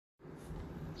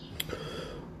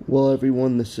Well,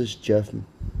 everyone, this is Jeff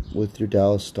with your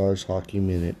Dallas Stars Hockey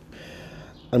Minute.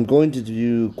 I'm going to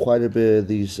do quite a bit of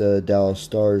these Dallas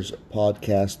Stars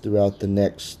podcasts throughout the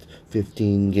next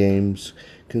 15 games,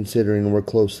 considering we're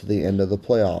close to the end of the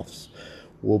playoffs.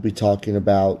 We'll be talking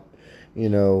about,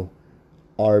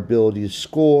 our ability to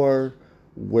score,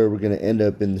 where we're going to end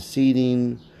up in the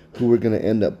seeding, who we're going to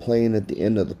end up playing at the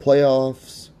end of the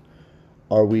playoffs.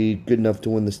 Are we good enough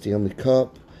to win the Stanley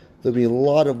Cup? There'll be a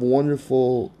lot of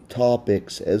wonderful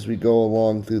topics as we go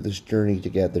along through this journey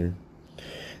together.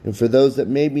 And for those that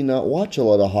maybe not watch a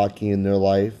lot of hockey in their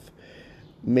life,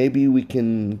 maybe we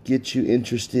can get you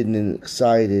interested and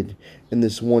excited in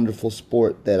this wonderful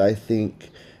sport that I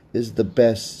think is the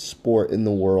best sport in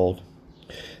the world.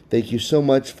 Thank you so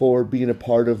much for being a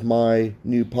part of my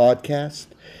new podcast,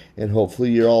 and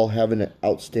hopefully you're all having an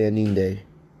outstanding day.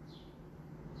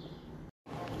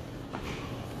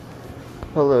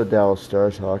 Hello, Dallas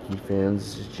Stars hockey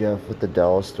fans. This is Jeff with the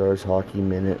Dallas Stars Hockey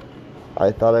Minute. I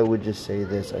thought I would just say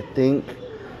this. I think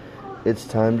it's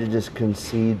time to just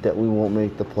concede that we won't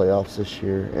make the playoffs this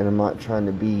year, and I'm not trying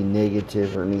to be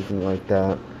negative or anything like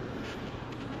that.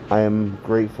 I am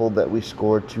grateful that we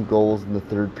scored 2 goals in the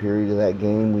third period of that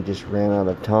game. We just ran out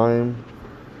of time.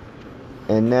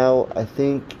 And now I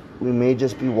think we may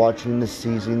just be watching the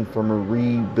season from a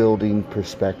rebuilding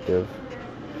perspective.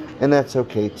 And that's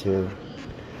okay too.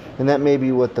 And that may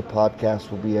be what the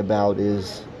podcast will be about,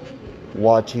 is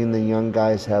watching the young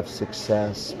guys have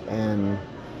success and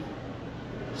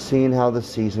seeing how the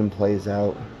season plays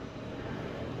out.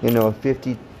 A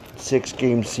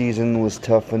 56-game season was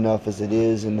tough enough as it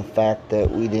is, and the fact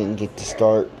that we didn't get to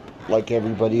start like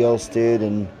everybody else did,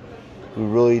 and we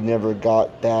really never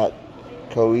got that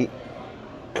cohesion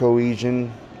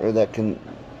or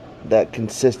that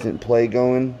consistent play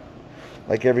going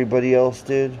like everybody else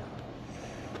did.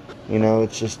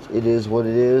 It is what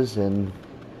it is, and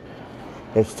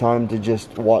it's time to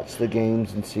just watch the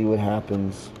games and see what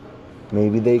happens.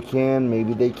 Maybe they can,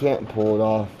 maybe they can't pull it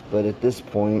off, but at this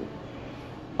point,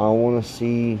 I want to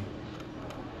see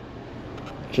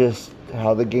just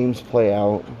how the games play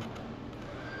out.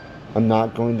 I'm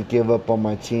not going to give up on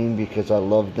my team because I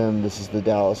love them. This is the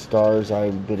Dallas Stars.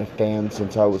 I've been a fan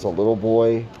since I was a little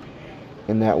boy,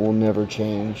 and that will never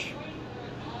change.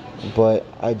 But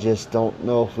I just don't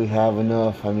know if we have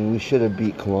enough. We should have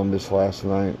beat Columbus last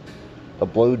night. The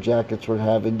Blue Jackets were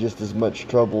having just as much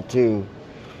trouble too.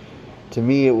 To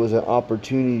me, it was an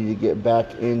opportunity to get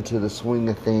back into the swing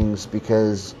of things,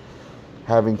 because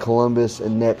having Columbus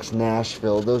and next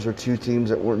Nashville, those are 2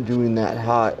 teams that weren't doing that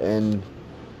hot, and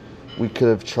we could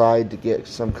have tried to get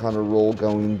some kind of roll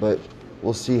going, but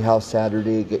we'll see how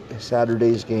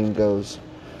Saturday's game goes.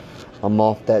 I'm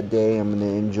off that day. I'm going to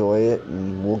enjoy it,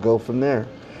 and we'll go from there.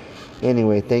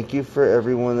 Anyway, thank you for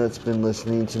everyone that's been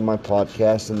listening to my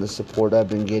podcast and the support I've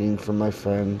been getting from my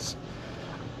friends.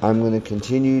 I'm going to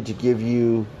continue to give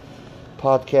you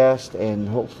podcasts, and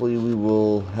hopefully we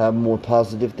will have more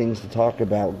positive things to talk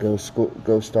about. Go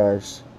Stars.